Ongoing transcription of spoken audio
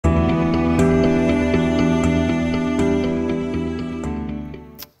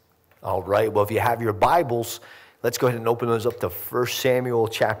All right, well, if you have your Bibles, let's go ahead and open those up to 1 Samuel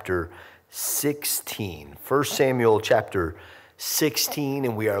chapter 16. 1 Samuel chapter 16,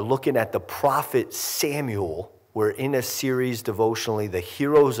 and we are looking at the prophet Samuel. We're in a series devotionally, The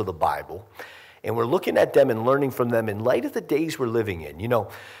Heroes of the Bible, and we're looking at them and learning from them in light of the days we're living in. You know,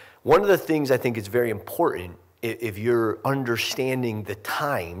 one of the things I think is very important, if you're understanding the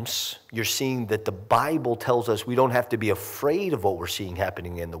times, you're seeing that the Bible tells us we don't have to be afraid of what we're seeing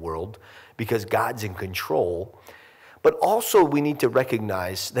happening in the world because God's in control. But also we need to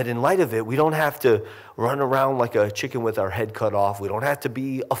recognize that in light of it, we don't have to run around like a chicken with our head cut off. We don't have to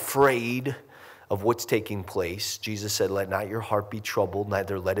be afraid of what's taking place. Jesus said, let not your heart be troubled,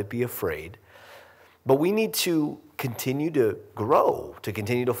 neither let it be afraid. But we need to continue to grow, to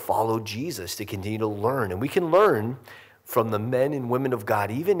continue to follow Jesus, to continue to learn. And we can learn from the men and women of God,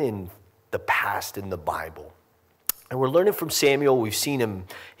 even in the past in the Bible. And we're learning from Samuel. We've seen him,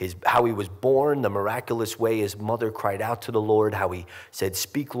 how he was born, the miraculous way his mother cried out to the Lord, how he said,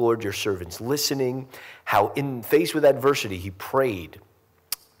 speak, Lord, your servant's listening, how in faced with adversity, he prayed.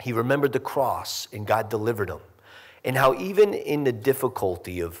 He remembered the cross and God delivered him. And how even in the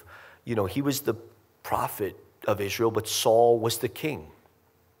difficulty of, he was the prophet of Israel, but Saul was the king.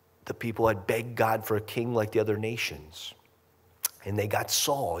 The people had begged God for a king like the other nations. And they got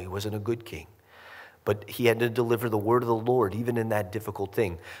Saul. He wasn't a good king. But he had to deliver the word of the Lord, even in that difficult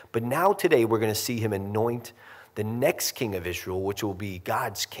thing. But now today we're going to see him anoint the next king of Israel, which will be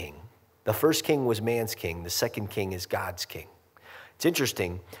God's king. The first king was man's king. The second king is God's king. It's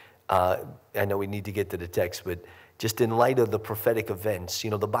interesting. I know we need to get to the text, but just in light of the prophetic events,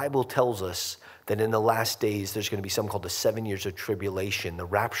 the Bible tells us that in the last days, there's going to be something called the 7 years of tribulation. The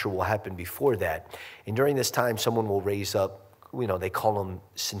rapture will happen before that. And during this time, someone will raise up, they call him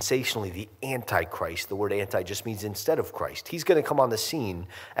sensationally the Antichrist. The word anti just means instead of Christ. He's going to come on the scene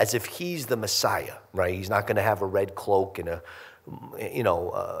as if he's the Messiah, right? He's not going to have a red cloak and a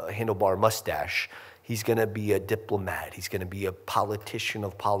handlebar mustache. He's going to be a diplomat. He's going to be a politician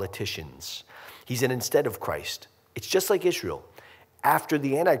of politicians. He's an instead of Christ. It's just like Israel. After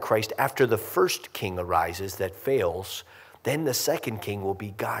the Antichrist, after the first king arises that fails, then the second king will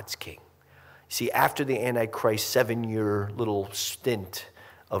be God's king. See, after the Antichrist 7-year little stint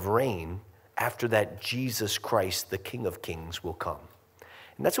of reign, after that, Jesus Christ, the King of Kings, will come.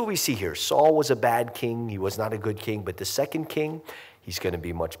 And that's what we see here. Saul was a bad king. He was not a good king. But the second king, he's going to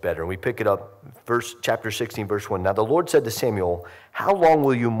be much better. And we pick it up, chapter 16, verse 1. Now the Lord said to Samuel, how long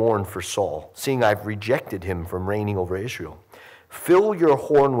will you mourn for Saul, seeing I've rejected him from reigning over Israel? Fill your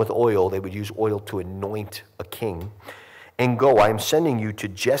horn with oil. They would use oil to anoint a king. And go, I am sending you to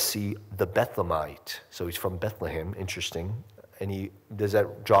Jesse the Bethlehemite. So he's from Bethlehem. Interesting. Does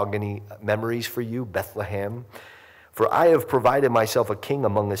that jog any memories for you? Bethlehem. For I have provided myself a king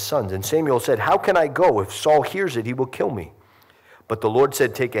among his sons. And Samuel said, how can I go? If Saul hears it, he will kill me. But the Lord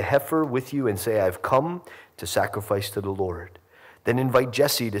said, take a heifer with you and say, I have come to sacrifice to the Lord. Then invite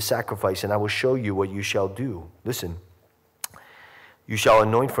Jesse to sacrifice, and I will show you what you shall do. Listen. You shall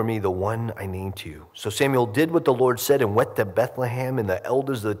anoint for me the one I name to you. So Samuel did what the Lord said and went to Bethlehem, and the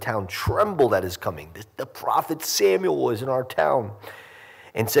elders of the town trembled at his coming. The prophet Samuel was in our town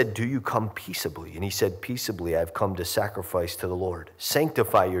and said, do you come peaceably? And he said, peaceably, I have come to sacrifice to the Lord.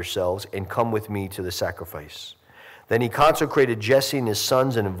 Sanctify yourselves and come with me to the sacrifice. Then he consecrated Jesse and his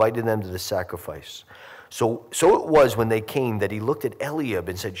sons and invited them to the sacrifice. So it was when they came that he looked at Eliab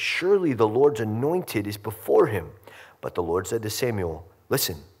and said, surely the Lord's anointed is before him. But the Lord said to Samuel,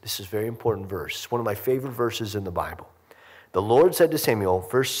 listen, this is a very important verse. It's one of my favorite verses in the Bible. The Lord said to Samuel,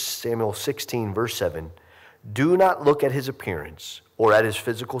 1 Samuel 16, verse 7, do not look at his appearance or at his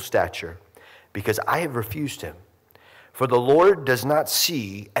physical stature, because I have refused him. For the Lord does not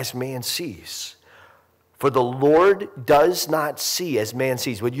see as man sees. For the Lord does not see as man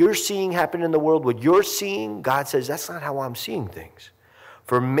sees. What you're seeing happen in the world, what you're seeing, God says, that's not how I'm seeing things.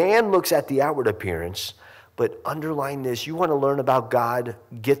 For man looks at the outward appearance, but underline this. You want to learn about God,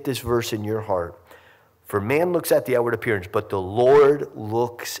 get this verse in your heart. For man looks at the outward appearance, but the Lord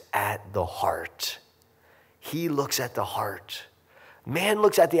looks at the heart. He looks at the heart. Man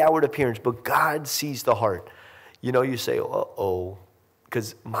looks at the outward appearance, but God sees the heart. You say, uh-oh,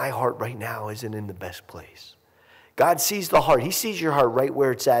 because my heart right now isn't in the best place. God sees the heart. He sees your heart right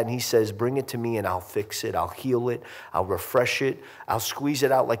where it's at, and he says, bring it to me, and I'll fix it. I'll heal it. I'll refresh it. I'll squeeze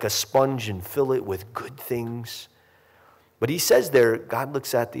it out like a sponge and fill it with good things. But he says there, man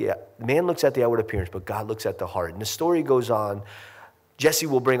looks at the outward appearance, but God looks at the heart. And the story goes on. Jesse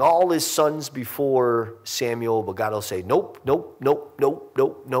will bring all his sons before Samuel, but God will say, nope, nope, nope, nope,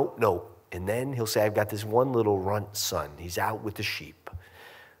 nope, nope, nope. And then he'll say, I've got this one little runt son. He's out with the sheep.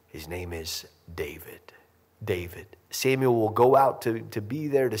 His name is David. David. Samuel will go out to be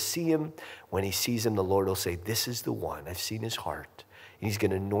there to see him. When he sees him, the Lord will say, this is the one. I've seen his heart. And he's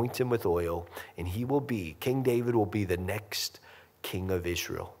going to anoint him with oil, and King David will be the next king of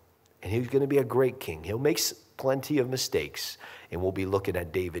Israel. And he's going to be a great king. He'll make plenty of mistakes, and we'll be looking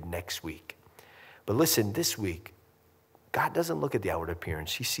at David next week. But listen, this week, God doesn't look at the outward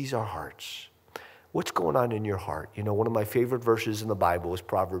appearance. He sees our hearts. What's going on in your heart? You know, one of my favorite verses in the Bible is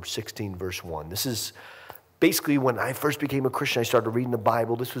Proverbs 16, verse 1. This is basically when I first became a Christian, I started reading the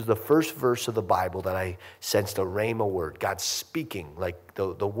Bible. This was the first verse of the Bible that I sensed a rhema word, God speaking, like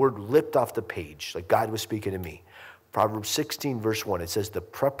the word leapt off the page, like God was speaking to me. Proverbs 16, verse 1, it says, the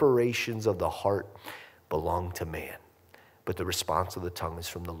preparations of the heart belong to man, but the response of the tongue is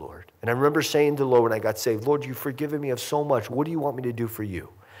from the Lord. And I remember saying to the Lord when I got saved, Lord, you've forgiven me of so much. What do you want me to do for you?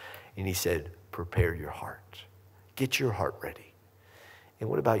 And he said, prepare your heart. Get your heart ready. And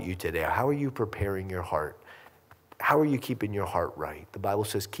what about you today? How are you preparing your heart? How are you keeping your heart right? The Bible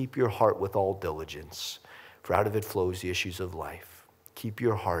says, keep your heart with all diligence, for out of it flows the issues of life. Keep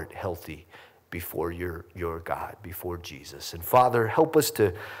your heart healthy before your God, before Jesus. And Father, help us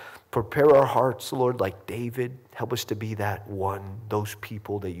to prepare our hearts, Lord, like David. Help us to be that one, those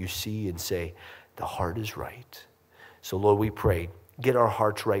people that you see and say, the heart is right. So Lord, we pray, get our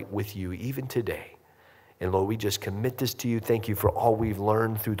hearts right with you even today. And Lord, we just commit this to you. Thank you for all we've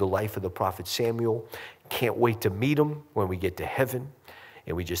learned through the life of the prophet Samuel. Can't wait to meet him when we get to heaven.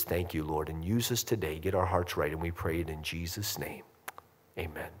 And we just thank you, Lord, and use us today. Get our hearts right, and we pray it in Jesus' name.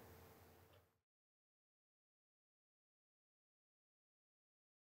 Amen.